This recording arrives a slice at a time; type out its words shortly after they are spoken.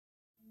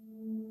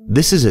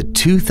This is a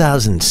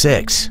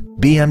 2006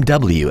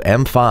 BMW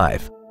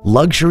M5,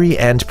 luxury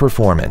and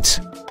performance.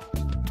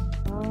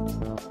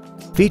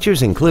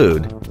 Features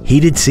include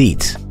heated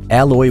seats,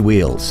 alloy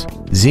wheels,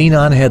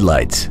 xenon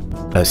headlights,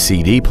 a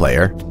CD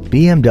player,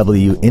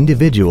 BMW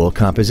individual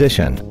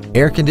composition,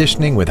 air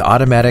conditioning with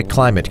automatic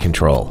climate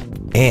control,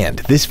 and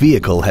this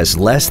vehicle has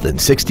less than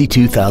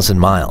 62,000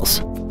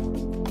 miles.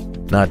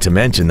 Not to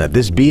mention that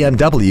this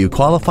BMW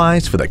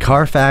qualifies for the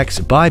Carfax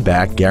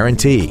buyback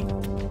guarantee.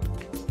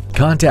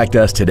 Contact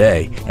us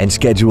today and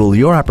schedule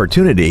your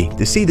opportunity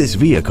to see this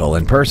vehicle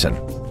in person.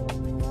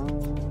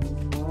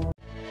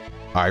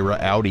 Ira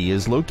Audi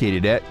is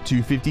located at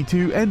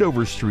 252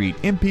 Andover Street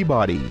in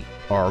Peabody.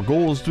 Our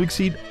goal is to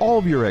exceed all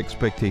of your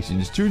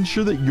expectations to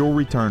ensure that you'll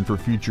return for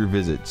future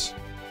visits.